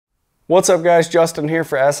What's up guys, Justin here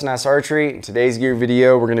for S&S Archery. In today's gear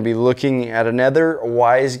video, we're going to be looking at another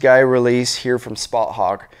Wise Guy release here from Spot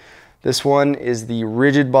Hogg. This one is the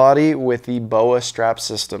rigid body with the BOA strap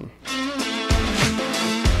system.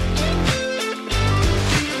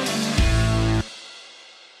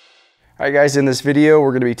 Alright guys, in this video,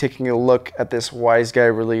 we're going to be taking a look at this Wise Guy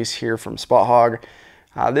release here from Spot Hogg.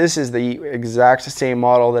 This is the exact same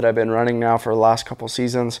model that I've been running now for the last couple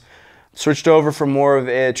seasons. Switched over from more of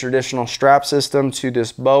a traditional strap system to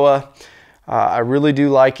this BOA. I really do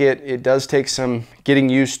like it. It does take some getting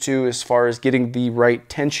used to as far as getting the right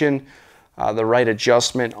tension, the right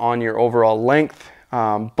adjustment on your overall length,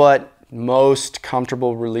 but most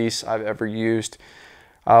comfortable release I've ever used.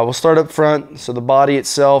 We'll start up front. So the body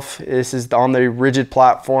itself, this is on the rigid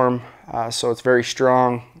platform, so it's very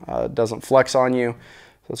strong, doesn't flex on you,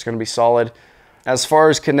 so it's going to be solid. As far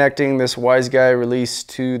as connecting this Wise Guy release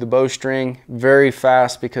to the bowstring, very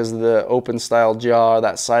fast because of the open style jaw,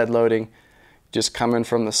 that side loading. Just come in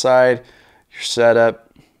from the side, you're set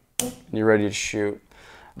up, and you're ready to shoot.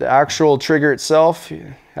 The actual trigger itself,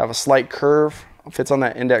 you have a slight curve, fits on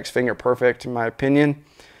that index finger perfect in my opinion.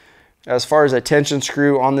 As far as a tension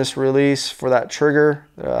screw on this release for that trigger,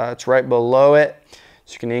 it's right below it,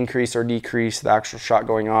 so you can increase or decrease the actual shot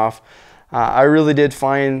going off. I really did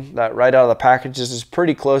find that right out of the package, this is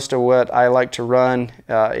pretty close to what I like to run.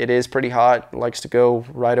 It is pretty hot, it likes to go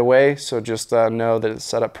right away, so just know that it's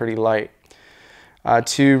set up pretty light.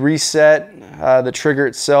 To reset the trigger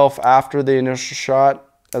itself after the initial shot,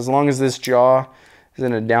 as long as this jaw is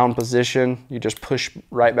in a down position, you just push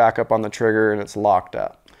right back up on the trigger and it's locked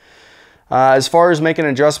up. As far as making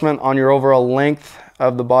an adjustment on your overall length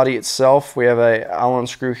of the body itself, we have an Allen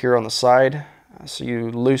screw here on the side. So you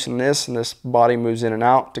loosen this and this body moves in and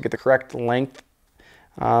out to get the correct length.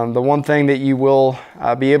 The one thing that you will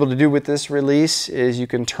be able to do with this release is you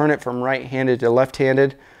can turn it from right-handed to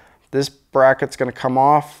left-handed. This bracket's going to come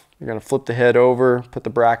off. You're going to flip the head over, put the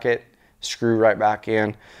bracket, screw right back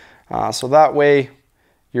in. So that way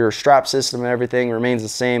your strap system and everything remains the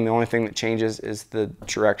same. The only thing that changes is the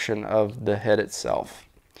direction of the head itself.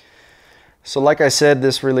 So like I said,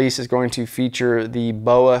 this release is going to feature the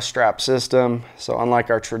BOA strap system. So unlike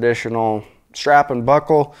our traditional strap and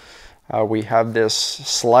buckle, we have this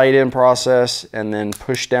slide in process and then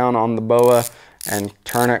push down on the BOA and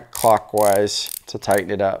turn it clockwise to tighten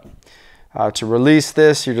it up. To release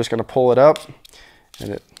this, you're just going to pull it up and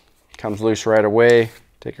it comes loose right away.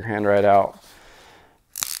 Take your hand right out.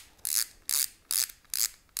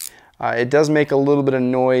 It does make a little bit of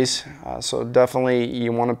noise, so definitely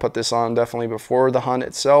you want to put this on definitely before the hunt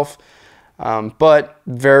itself, but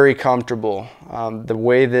very comfortable. The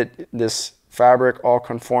way that this fabric all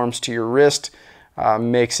conforms to your wrist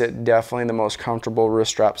makes it definitely the most comfortable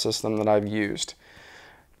wrist strap system that I've used.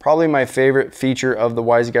 Probably my favorite feature of the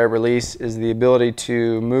Wise Guy release is the ability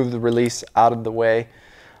to move the release out of the way.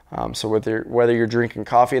 So whether you're drinking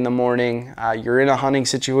coffee in the morning, you're in a hunting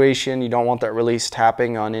situation, you don't want that release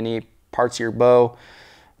tapping on any parts of your bow,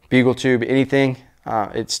 bugle tube, anything,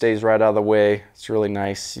 it stays right out of the way. It's really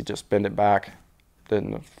nice. You just bend it back,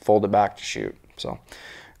 then fold it back to shoot. So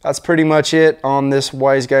that's pretty much it on this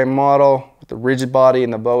Wise Guy model with the rigid body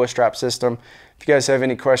and the BOA strap system. If you guys have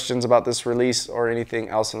any questions about this release or anything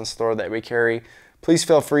else in the store that we carry, please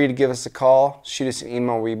feel free to give us a call, shoot us an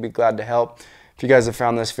email, we'd be glad to help. If you guys have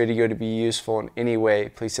found this video to be useful in any way,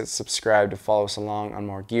 please hit subscribe to follow us along on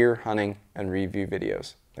more gear, hunting, and review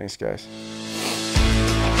videos. Thanks guys.